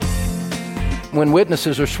when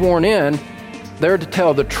witnesses are sworn in, they're to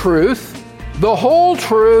tell the truth, the whole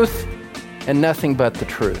truth, and nothing but the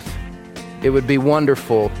truth. It would be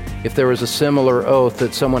wonderful if there was a similar oath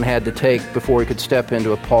that someone had to take before he could step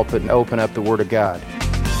into a pulpit and open up the Word of God.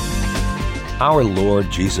 Our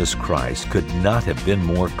Lord Jesus Christ could not have been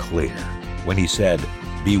more clear when he said,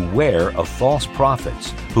 "Beware of false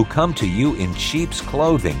prophets who come to you in sheep's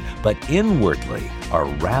clothing, but inwardly are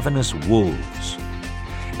ravenous wolves."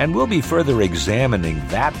 And we'll be further examining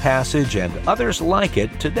that passage and others like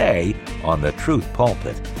it today on the Truth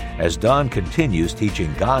Pulpit, as Don continues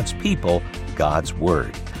teaching God's people God's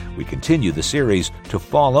Word. We continue the series, To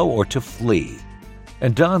Follow or to Flee.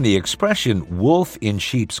 And Don, the expression wolf in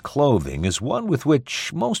sheep's clothing is one with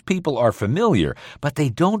which most people are familiar, but they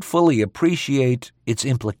don't fully appreciate its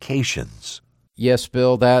implications. Yes,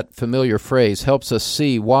 Bill, that familiar phrase helps us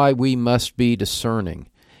see why we must be discerning.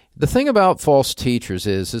 The thing about false teachers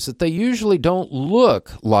is that they usually don't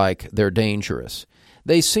look like they're dangerous.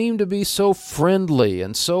 They seem to be so friendly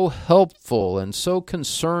and so helpful and so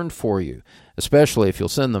concerned for you, especially if you'll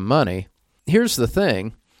send them money. Here's the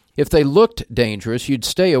thing. If they looked dangerous, you'd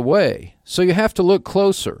stay away, so you have to look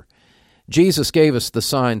closer. Jesus gave us the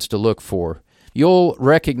signs to look for. You'll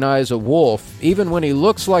recognize a wolf even when he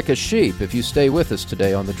looks like a sheep if you stay with us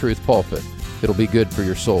today on the Truth Pulpit. It'll be good for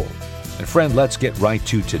your soul. And friend, let's get right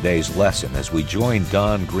to today's lesson as we join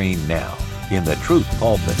Don Green now in the Truth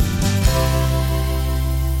Pulpit.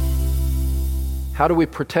 How do we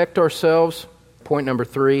protect ourselves? Point number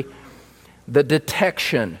 3, the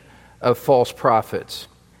detection of false prophets.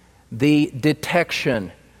 The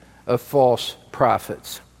detection of false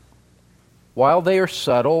prophets. While they are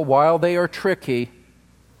subtle, while they are tricky,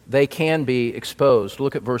 they can be exposed.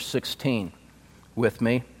 Look at verse 16 with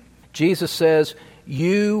me. Jesus says,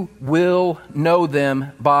 "You will know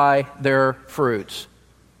them by their fruits."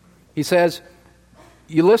 He says,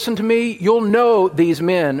 you listen to me, you'll know these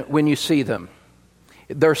men when you see them.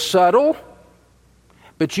 They're subtle,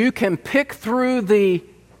 but you can pick through the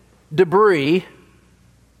debris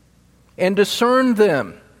and discern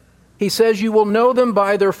them. He says you will know them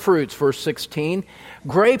by their fruits, verse 16.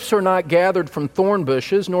 "Grapes are not gathered from thorn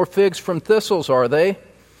bushes, nor figs from thistles, are they?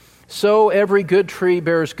 So every good tree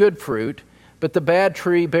bears good fruit, but the bad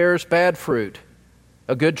tree bears bad fruit.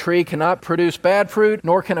 A good tree cannot produce bad fruit,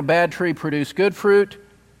 nor can a bad tree produce good fruit.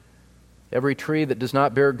 Every tree that does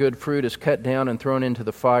not bear good fruit is cut down and thrown into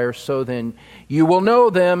the fire. So then you will know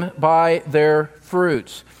them by their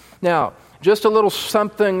fruits." Now, just a little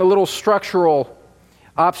structural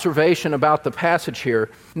observation about the passage here.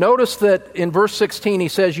 Notice that in verse 16 he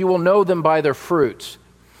says, "You will know them by their fruits."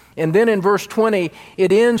 And then in verse 20,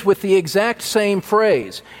 it ends with the exact same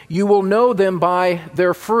phrase, "You will know them by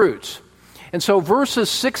their fruits." And so verses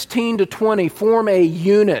 16 to 20 form a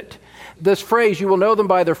unit. This phrase, "you will know them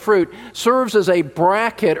by their fruit," serves as a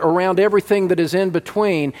bracket around everything that is in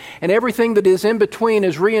between. And everything that is in between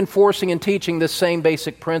is reinforcing and teaching this same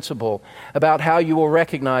basic principle about how you will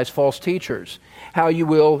recognize false teachers, how you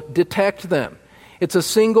will detect them. It's a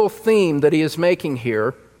single theme that he is making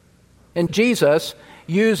here. And Jesus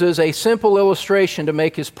uses a simple illustration to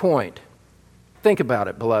make his point. Think about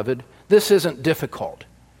it, beloved. This isn't difficult.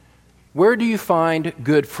 Where do you find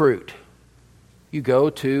good fruit? You go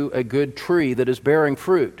to a good tree that is bearing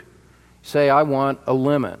fruit. Say, "I want a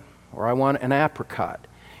lemon," or "I want an apricot."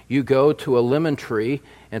 You go to a lemon tree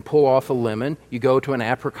and pull off a lemon. You go to an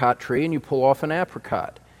apricot tree and you pull off an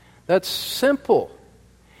apricot. That's simple.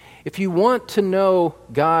 If you want to know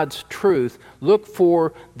God's truth, look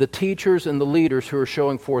for the teachers and the leaders who are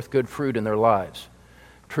showing forth good fruit in their lives.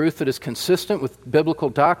 Truth that is consistent with biblical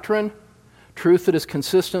doctrine, truth that is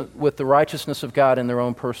consistent with the righteousness of God in their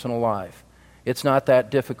own personal life. It's not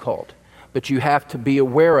that difficult, but you have to be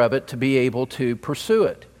aware of it to be able to pursue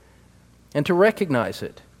it and to recognize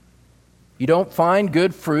it. You don't find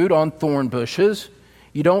good fruit on thorn bushes.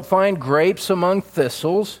 You don't find grapes among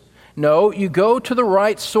thistles. No, you go to the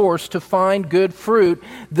right source to find good fruit.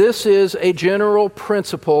 This is a general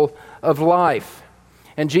principle of life.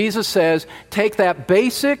 And Jesus says, take that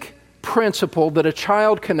basic principle that a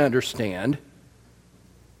child can understand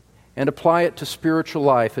and apply it to spiritual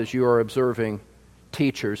life as you are observing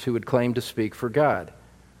teachers who would claim to speak for God.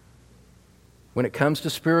 When it comes to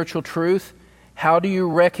spiritual truth, how do you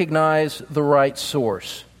recognize the right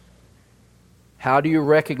source? How do you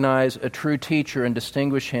recognize a true teacher and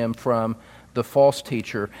distinguish him from the false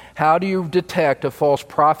teacher? How do you detect a false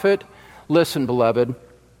prophet? Listen, beloved,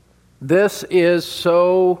 this is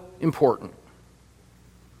so important.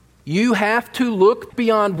 You have to look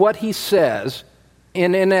beyond what he says,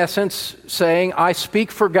 in essence saying, I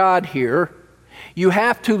speak for God here. You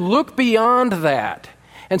have to look beyond that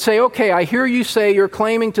and say, okay, I hear you say you're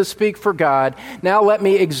claiming to speak for God. Now let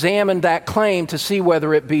me examine that claim to see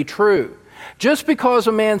whether it be true. Just because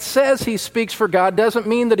a man says he speaks for God doesn't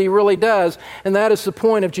mean that he really does, and that is the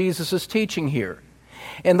point of Jesus' teaching here.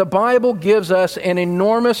 And the Bible gives us an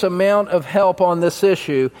enormous amount of help on this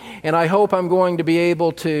issue, and I hope I'm going to be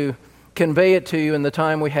able to convey it to you in the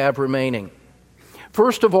time we have remaining.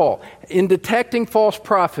 First of all, in detecting false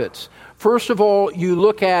prophets, first of all, you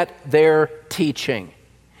look at their teaching.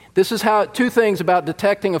 This is how two things about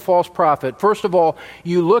detecting a false prophet. First of all,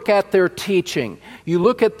 you look at their teaching. You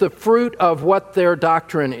look at the fruit of what their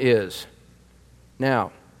doctrine is.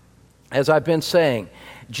 Now, as I've been saying,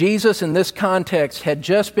 Jesus in this context had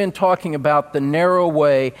just been talking about the narrow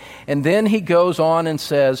way, and then he goes on and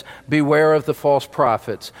says, beware of the false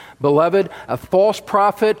prophets. Beloved, a false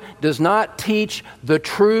prophet does not teach the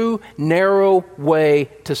true narrow way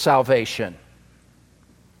to salvation.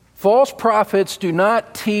 False prophets do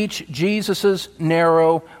not teach Jesus'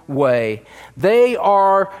 narrow way. They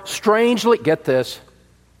are strangely, get this,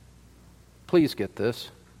 please get this,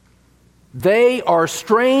 they are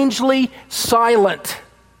strangely silent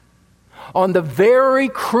on the very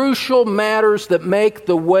crucial matters that make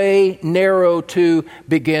the way narrow to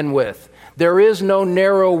begin with. There is no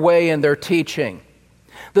narrow way in their teaching.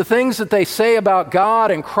 The things that they say about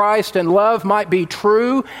God and Christ and love might be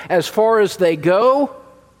true as far as they go,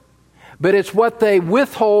 but it's what they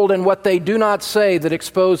withhold and what they do not say that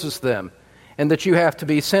exposes them and that you have to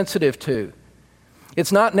be sensitive to.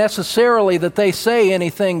 It's not necessarily that they say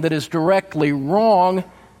anything that is directly wrong.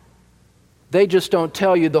 They just don't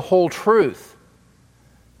tell you the whole truth.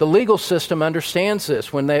 The legal system understands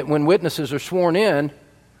this. When witnesses are sworn in,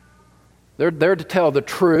 they're there to tell the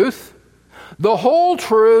truth, the whole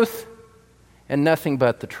truth, and nothing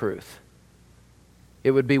but the truth.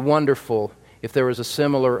 It would be wonderful if there was a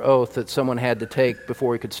similar oath that someone had to take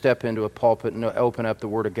before he could step into a pulpit and open up the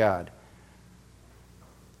Word of God.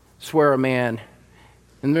 Swear a man.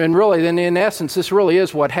 And really, in essence, this really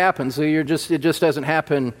is what happens. It just doesn't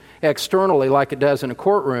happen externally like it does in a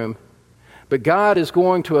courtroom. But God is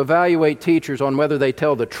going to evaluate teachers on whether they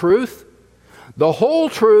tell the truth, the whole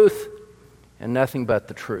truth, and nothing but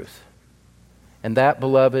the truth. And that,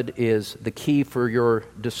 beloved, is the key for your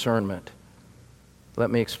discernment.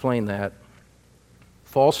 Let me explain that.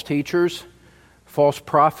 False teachers, false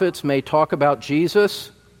prophets may talk about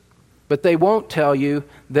Jesus, but they won't tell you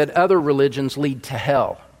that other religions lead to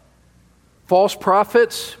hell. False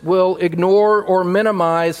prophets will ignore or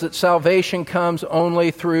minimize that salvation comes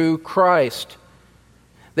only through Christ.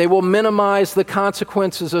 They will minimize the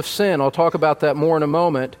consequences of sin. I'll talk about that more in a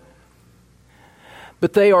moment.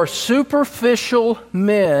 But they are superficial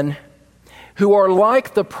men who are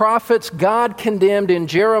like the prophets God condemned in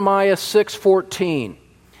Jeremiah 6:14.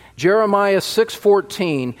 Jeremiah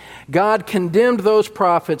 6:14, God condemned those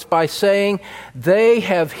prophets by saying, they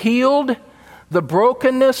have healed the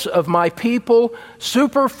brokenness of my people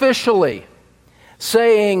superficially,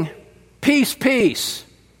 saying, peace, peace,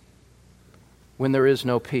 when there is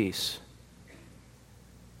no peace.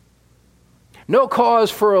 No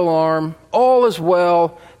cause for alarm, all is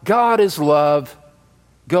well, God is love,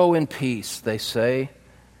 go in peace, they say.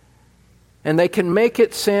 And they can make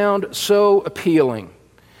it sound so appealing.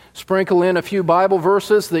 Sprinkle in a few Bible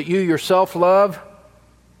verses that you yourself love,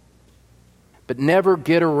 but never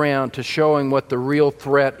get around to showing what the real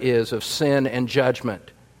threat is of sin and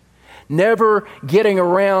judgment. Never getting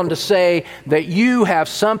around to say that you have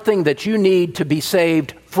something that you need to be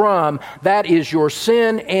saved from. That is your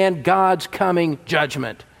sin and God's coming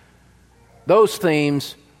judgment. Those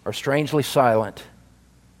themes are strangely silent.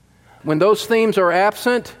 When those themes are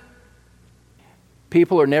absent,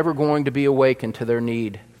 people are never going to be awakened to their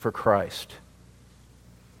need for Christ.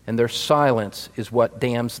 And their silence is what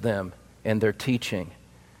damns them and their teaching.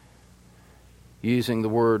 Using the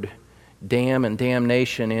word damn and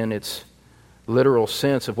damnation in its literal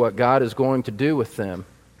sense of what God is going to do with them.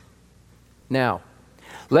 Now,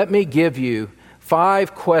 let me give you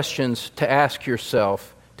 5 questions to ask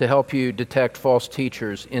yourself to help you detect false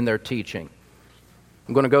teachers in their teaching.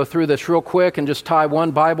 I'm going to go through this real quick and just tie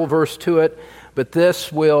one Bible verse to it, but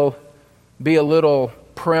this will be a little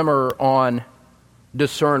primer on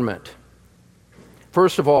discernment.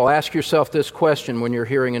 First of all, ask yourself this question when you're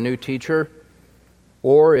hearing a new teacher,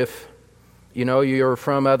 or if you're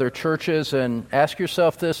from other churches, and ask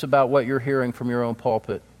yourself this about what you're hearing from your own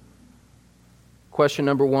pulpit. Question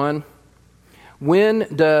number 1, when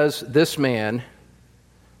does this man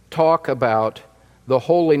talk about the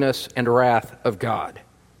holiness and wrath of God?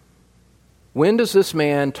 When does this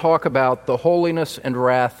man talk about the holiness and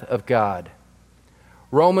wrath of God?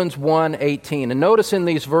 Romans 1:18. And notice in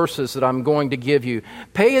these verses that I'm going to give you,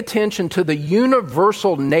 pay attention to the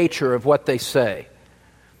universal nature of what they say.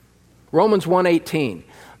 Romans 1:18.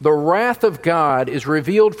 The wrath of God is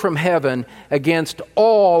revealed from heaven against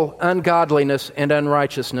all ungodliness and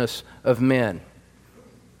unrighteousness of men.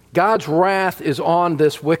 God's wrath is on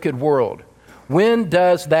this wicked world. When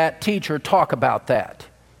does that teacher talk about that?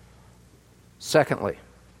 Secondly,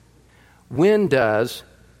 when does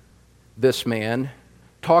this man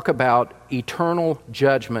talk about eternal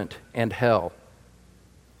judgment and hell?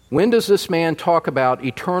 When does this man talk about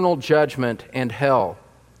eternal judgment and hell?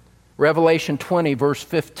 Revelation 20, verse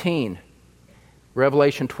 15.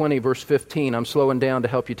 Revelation 20, verse 15. I'm slowing down to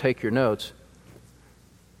help you take your notes.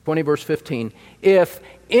 20, verse 15. If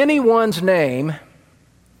anyone's name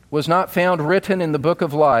was not found written in the book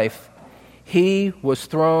of life, he was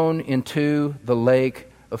thrown into the lake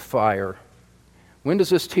of fire. When does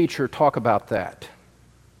this teacher talk about that?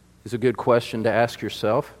 Is a good question to ask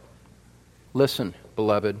yourself. Listen,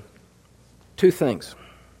 beloved, two things.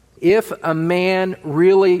 If a man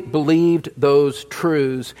really believed those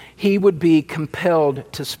truths, he would be compelled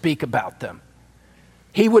to speak about them.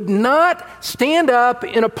 He would not stand up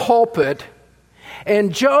in a pulpit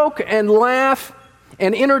and joke and laugh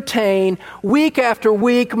and entertain week after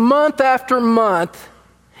week, month after month,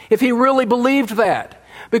 if he really believed that.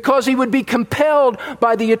 Because he would be compelled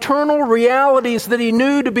by the eternal realities that he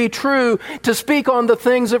knew to be true to speak on the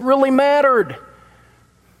things that really mattered.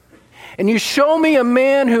 And you show me a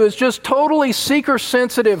man who is just totally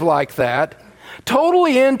seeker-sensitive like that,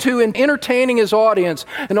 totally into entertaining his audience,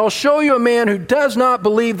 and I'll show you a man who does not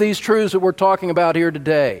believe these truths that we're talking about here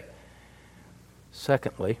today.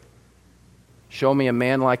 Secondly, show me a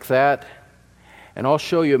man like that, and I'll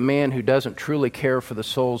show you a man who doesn't truly care for the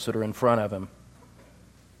souls that are in front of him.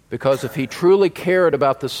 Because if he truly cared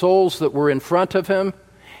about the souls that were in front of him,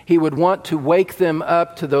 he would want to wake them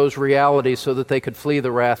up to those realities so that they could flee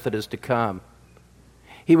the wrath that is to come.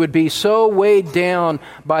 He would be so weighed down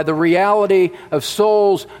by the reality of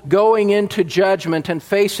souls going into judgment and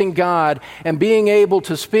facing God and being able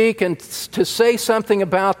to speak and to say something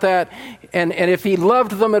about that. And if he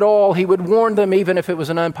loved them at all, he would warn them even if it was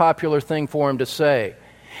an unpopular thing for him to say.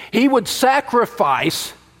 He would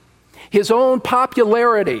sacrifice his own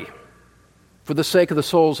popularity for the sake of the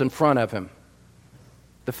souls in front of him.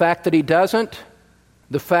 The fact that he doesn't,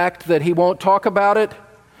 the fact that he won't talk about it,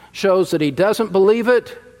 shows that he doesn't believe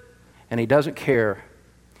it and he doesn't care,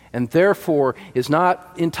 and therefore is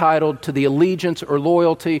not entitled to the allegiance or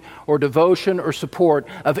loyalty or devotion or support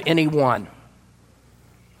of anyone.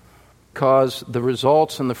 Because the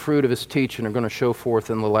results and the fruit of his teaching are going to show forth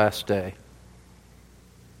in the last day.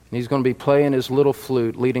 And he's going to be playing his little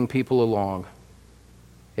flute, leading people along.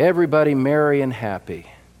 Everybody merry and happy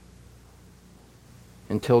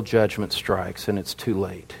until judgment strikes and it's too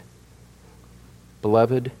late.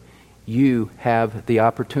 Beloved, you have the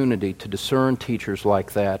opportunity to discern teachers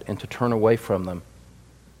like that and to turn away from them.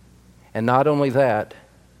 And not only that,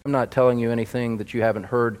 I'm not telling you anything that you haven't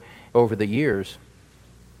heard over the years,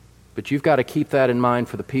 but you've got to keep that in mind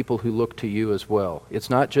for the people who look to you as well. It's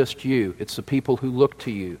not just you, it's the people who look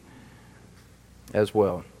to you as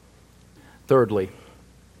well. Thirdly,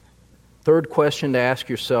 third question to ask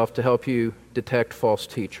yourself to help you detect false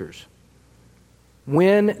teachers.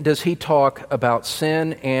 When does he talk about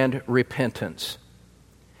sin and repentance?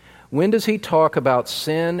 When does he talk about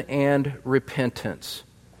sin and repentance?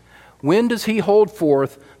 When does he hold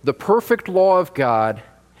forth the perfect law of God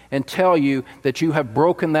and tell you that you have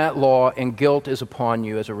broken that law and guilt is upon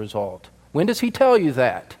you as a result? When does he tell you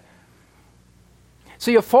that?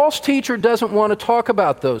 See, a false teacher doesn't want to talk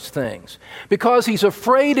about those things because he's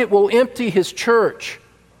afraid it will empty his church.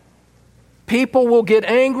 People will get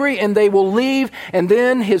angry and they will leave, and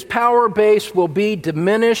then his power base will be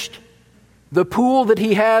diminished. The pool that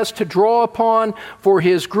he has to draw upon for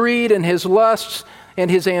his greed and his lusts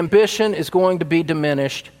and his ambition is going to be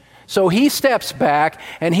diminished. So he steps back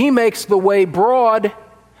and he makes the way broad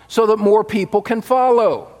so that more people can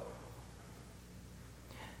follow.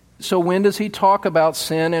 So when does he talk about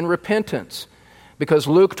sin and repentance? Because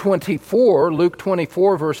Luke 24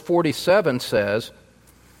 verse 47 says,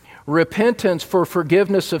 repentance for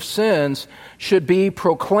forgiveness of sins should be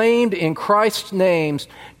proclaimed in Christ's name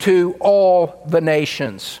to all the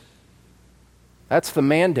nations. That's the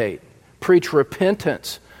mandate. Preach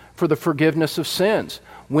repentance for the forgiveness of sins.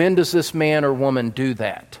 When does this man or woman do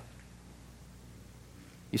that?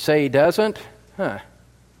 You say he doesn't?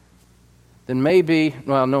 Then maybe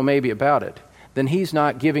about it. Then he's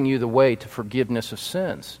not giving you the way to forgiveness of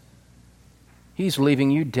sins. He's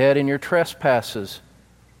leaving you dead in your trespasses.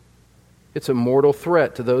 It's a mortal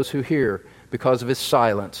threat to those who hear because of his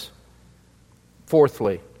silence.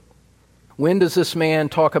 Fourthly, when does this man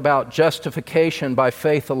talk about justification by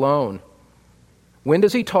faith alone? When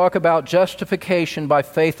does he talk about justification by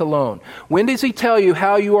faith alone? When does he tell you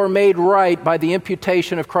how you are made right by the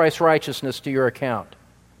imputation of Christ's righteousness to your account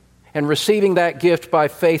and receiving that gift by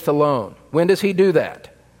faith alone? When does he do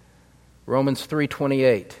that? Romans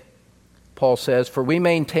 3:28. Paul says, "For we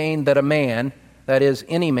maintain that a man, that is,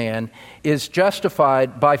 any man, is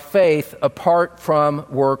justified by faith apart from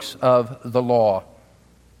works of the law."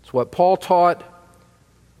 It's what Paul taught.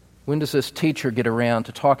 When does this teacher get around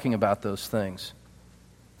to talking about those things?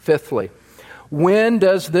 Fifthly, when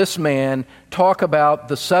does this man talk about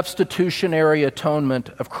the substitutionary atonement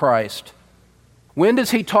of Christ? When does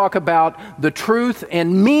he talk about the truth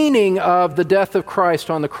and meaning of the death of Christ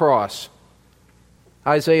on the cross?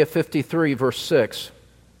 Isaiah 53, verse 6.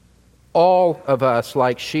 "All of us,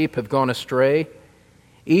 like sheep, have gone astray.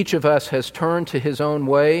 Each of us has turned to his own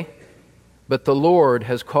way, but the Lord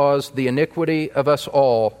has caused the iniquity of us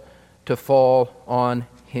all to fall on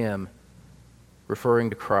him," referring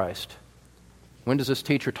to Christ. When does this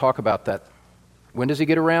teacher talk about that? When does he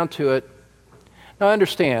get around to it? Now,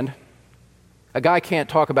 understand, a guy can't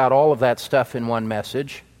talk about all of that stuff in one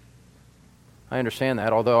message. I understand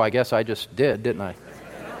that, although I guess I just did, didn't I?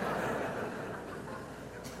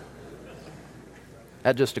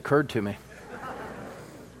 That just occurred to me.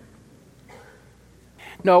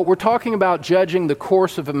 No, we're talking about judging the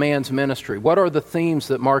course of a man's ministry. What are the themes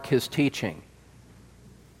that mark his teaching?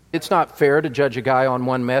 It's not fair to judge a guy on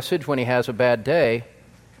one message when he has a bad day.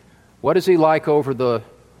 What is he like over the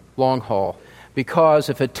long haul? Because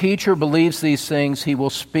if a teacher believes these things, he will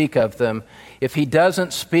speak of them. If he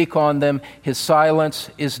doesn't speak on them, his silence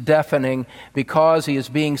is deafening because he is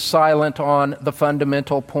being silent on the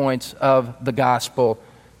fundamental points of the gospel.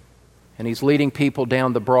 And he's leading people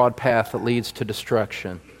down the broad path that leads to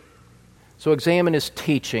destruction. So examine his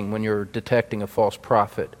teaching when you're detecting a false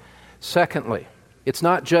prophet. Secondly, it's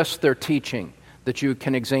not just their teaching that you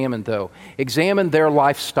can examine, though. Examine their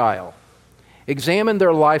lifestyle. Examine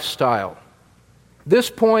their lifestyle.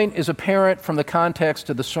 This point is apparent from the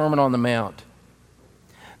context of the Sermon on the Mount.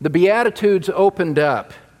 The Beatitudes opened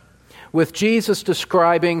up with Jesus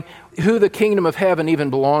describing who the kingdom of heaven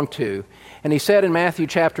even belonged to. And he said in Matthew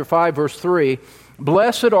chapter 5, verse 3,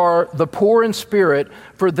 "Blessed are the poor in spirit,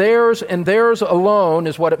 for theirs and theirs alone,"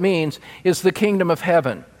 is what it means, "is the kingdom of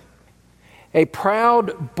heaven." A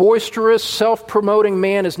proud, boisterous, self-promoting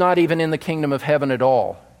man is not even in the kingdom of heaven at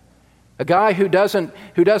all. A guy who doesn't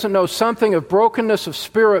know something of brokenness of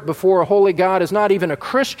spirit before a holy God is not even a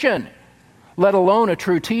Christian, let alone a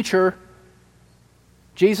true teacher.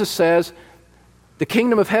 Jesus says the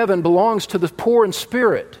kingdom of heaven belongs to the poor in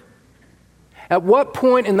spirit. At what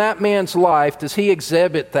point in that man's life does he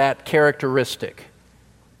exhibit that characteristic?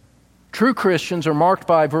 True Christians are marked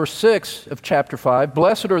by verse 6 of chapter 5,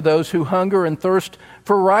 "Blessed are those who hunger and thirst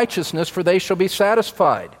for righteousness, for they shall be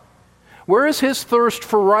satisfied." Where is his thirst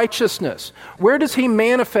for righteousness? Where does he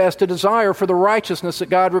manifest a desire for the righteousness that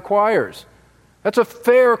God requires? That's a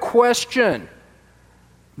fair question.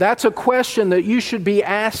 That's a question that you should be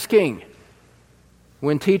asking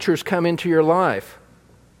when teachers come into your life.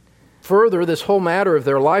 Further, this whole matter of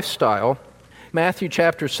their lifestyle, Matthew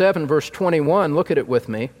chapter 7, verse 21, look at it with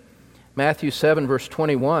me. Matthew 7, verse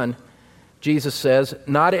 21, Jesus says,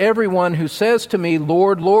 "Not everyone who says to me,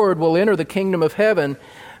 'Lord, Lord,' will enter the kingdom of heaven,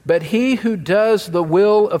 but he who does the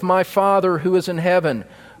will of my Father who is in heaven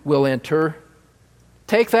will enter."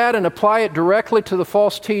 Take that and apply it directly to the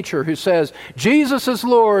false teacher who says, "Jesus is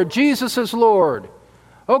Lord, Jesus is Lord."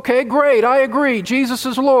 Okay, great, I agree, Jesus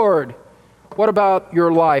is Lord. What about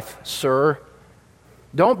your life, sir?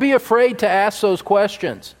 Don't be afraid to ask those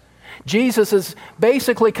questions. Jesus is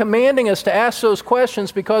basically commanding us to ask those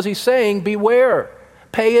questions because he's saying, beware,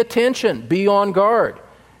 pay attention, be on guard.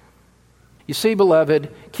 You see,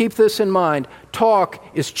 beloved, keep this in mind. Talk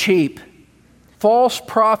is cheap. False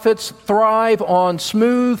prophets thrive on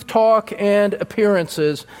smooth talk and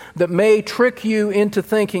appearances that may trick you into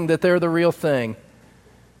thinking that they're the real thing.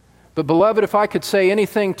 But beloved, if I could say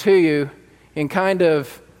anything to you in kind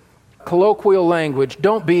of colloquial language,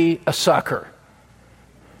 don't be a sucker.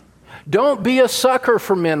 Don't be a sucker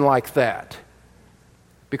for men like that.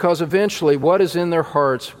 Because eventually what is in their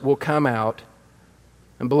hearts will come out.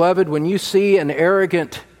 And beloved, when you see an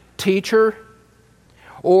arrogant teacher,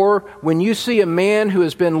 or when you see a man who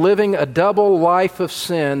has been living a double life of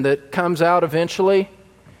sin that comes out eventually,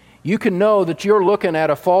 you can know that you're looking at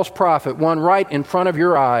a false prophet, one right in front of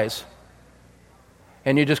your eyes.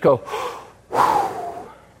 And you just go,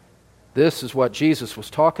 this is what Jesus was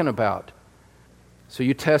talking about. So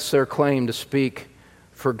you test their claim to speak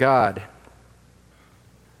for God,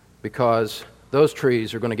 because those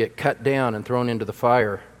trees are going to get cut down and thrown into the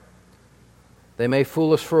fire. They may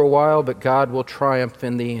fool us for a while, but God will triumph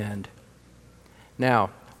in the end.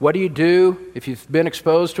 Now, what do you do if you've been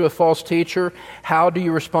exposed to a false teacher? How do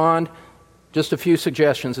you respond? Just a few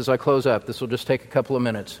suggestions as I close up. This will just take a couple of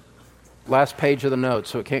minutes. Last page of the notes,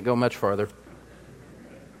 so it can't go much farther.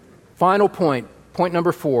 Final point, point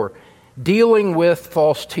number 4, dealing with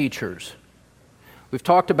false teachers. We've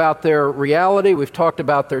talked about their reality, we've talked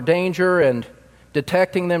about their danger and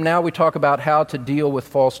detecting them. Now we talk about how to deal with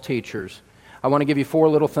false teachers. I want to give you 4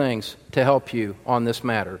 little things to help you on this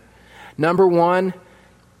matter. Number 1,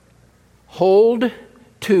 hold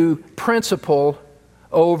to principle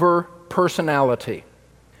over personality.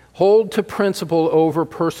 Hold to principle over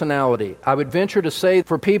personality. I would venture to say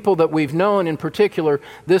for people that we've known in particular,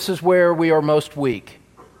 this is where we are most weak.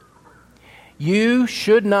 You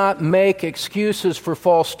should not make excuses for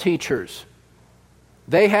false teachers.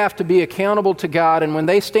 They have to be accountable to God, and when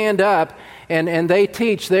they stand up and they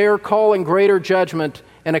teach, they are calling greater judgment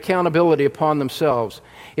and accountability upon themselves.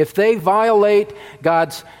 If they violate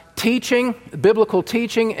God's teaching, biblical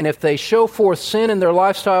teaching, and if they show forth sin in their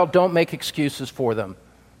lifestyle, don't make excuses for them.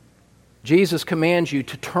 Jesus commands you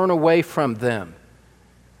to turn away from them.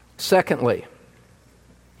 Secondly,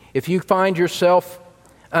 if you find yourself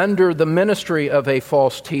under the ministry of a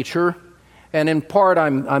false teacher, and in part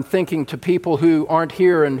I'm thinking to people who aren't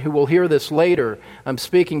here and who will hear this later, I'm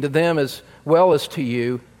speaking to them as well as to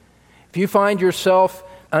you. If you find yourself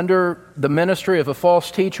under the ministry of a false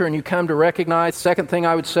teacher and you come to recognize, second thing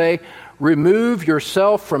I would say, remove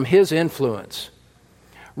yourself from his influence.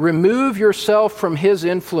 Remove yourself from his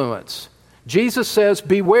influence. Jesus says,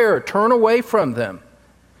 beware, turn away from them.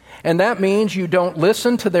 And that means you don't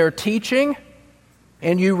listen to their teaching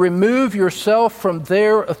and you remove yourself from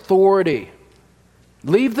their authority.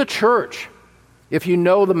 Leave the church if you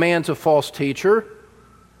know the man's a false teacher.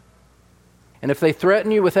 And if they threaten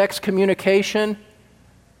you with excommunication,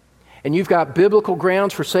 and you've got biblical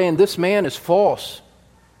grounds for saying this man is false,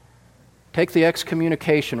 take the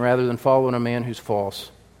excommunication rather than following a man who's false.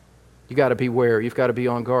 You've got to beware. You've got to be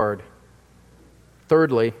on guard.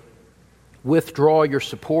 Thirdly, withdraw your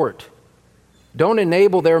support. Don't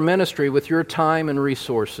enable their ministry with your time and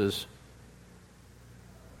resources.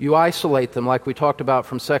 You isolate them like we talked about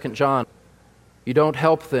from 2 John. You don't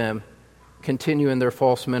help them continue in their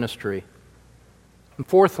false ministry. And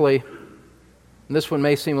fourthly, and this one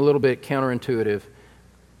may seem a little bit counterintuitive,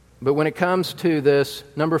 but when it comes to this,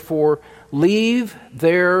 number 4, leave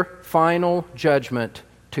their final judgment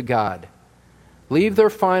to God. Leave their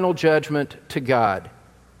final judgment to God.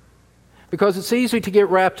 Because it's easy to get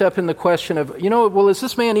wrapped up in the question of, well, is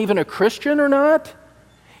this man even a Christian or not?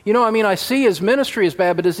 I see his ministry is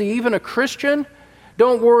bad, but is he even a Christian?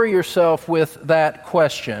 Don't worry yourself with that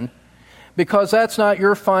question, because that's not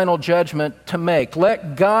your final judgment to make.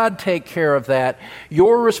 Let God take care of that.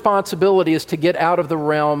 Your responsibility is to get out of the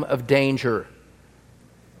realm of danger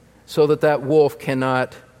so that wolf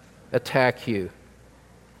cannot attack you.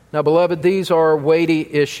 Now, beloved, these are weighty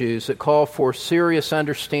issues that call for serious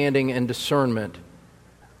understanding and discernment.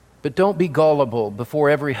 But don't be gullible before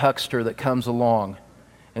every huckster that comes along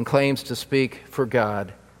and claims to speak for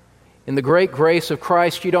God. In the great grace of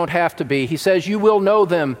Christ, you don't have to be. He says you will know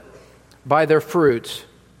them by their fruits.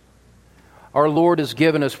 Our Lord has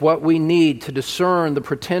given us what we need to discern the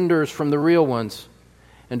pretenders from the real ones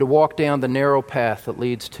and to walk down the narrow path that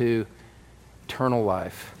leads to eternal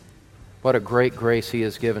life. What a great grace He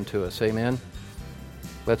has given to us. Amen?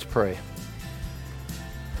 Let's pray.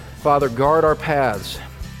 Father, guard our paths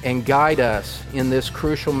and guide us in this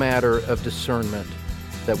crucial matter of discernment,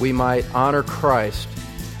 that we might honor Christ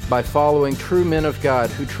by following true men of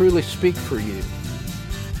God who truly speak for you.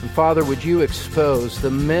 And Father, would you expose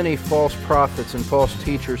the many false prophets and false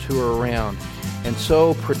teachers who are around, and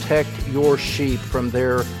so protect your sheep from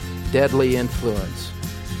their deadly influence.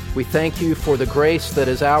 We thank you for the grace that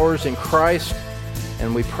is ours in Christ,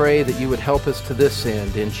 and we pray that you would help us to this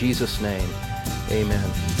end. In Jesus' name,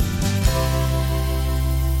 amen.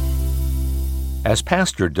 As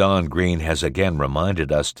Pastor Don Green has again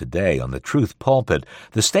reminded us today on the Truth Pulpit,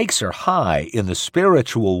 the stakes are high in the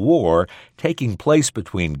spiritual war taking place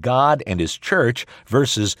between God and His church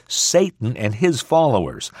versus Satan and his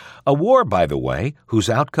followers. A war, by the way, whose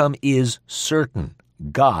outcome is certain.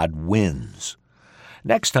 God wins.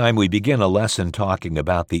 Next time, we begin a lesson talking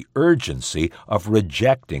about the urgency of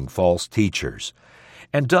rejecting false teachers.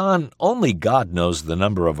 And Don, only God knows the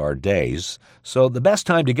number of our days, so the best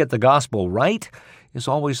time to get the gospel right is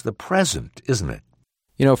always the present, isn't it?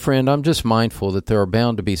 You know, friend, I'm just mindful that there are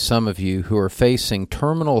bound to be some of you who are facing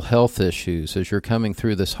terminal health issues as you're coming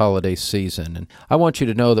through this holiday season, and I want you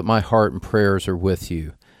to know that my heart and prayers are with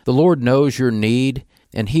you. The Lord knows your need,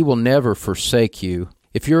 and He will never forsake you.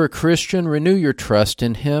 If you're a Christian, renew your trust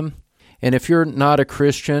in Him, and if you're not a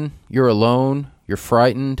Christian, you're alone, you're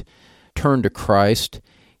frightened, turn to Christ.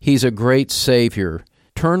 He's a great Savior.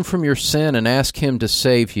 Turn from your sin and ask Him to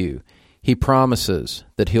save you. He promises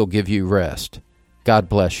that He'll give you rest. God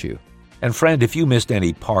bless you. And friend, if you missed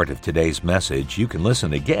any part of today's message, you can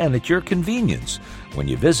listen again at your convenience when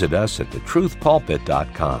you visit us at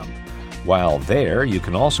thetruthpulpit.com. While there, you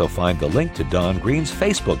can also find the link to Don Green's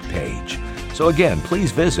Facebook page. So again,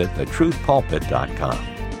 please visit thetruthpulpit.com.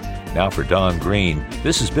 Now for Don Green,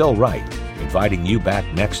 this is Bill Wright, inviting you back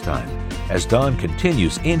next time as Don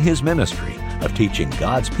continues in his ministry of teaching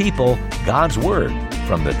God's people God's Word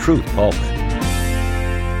from the Truth Pulpit.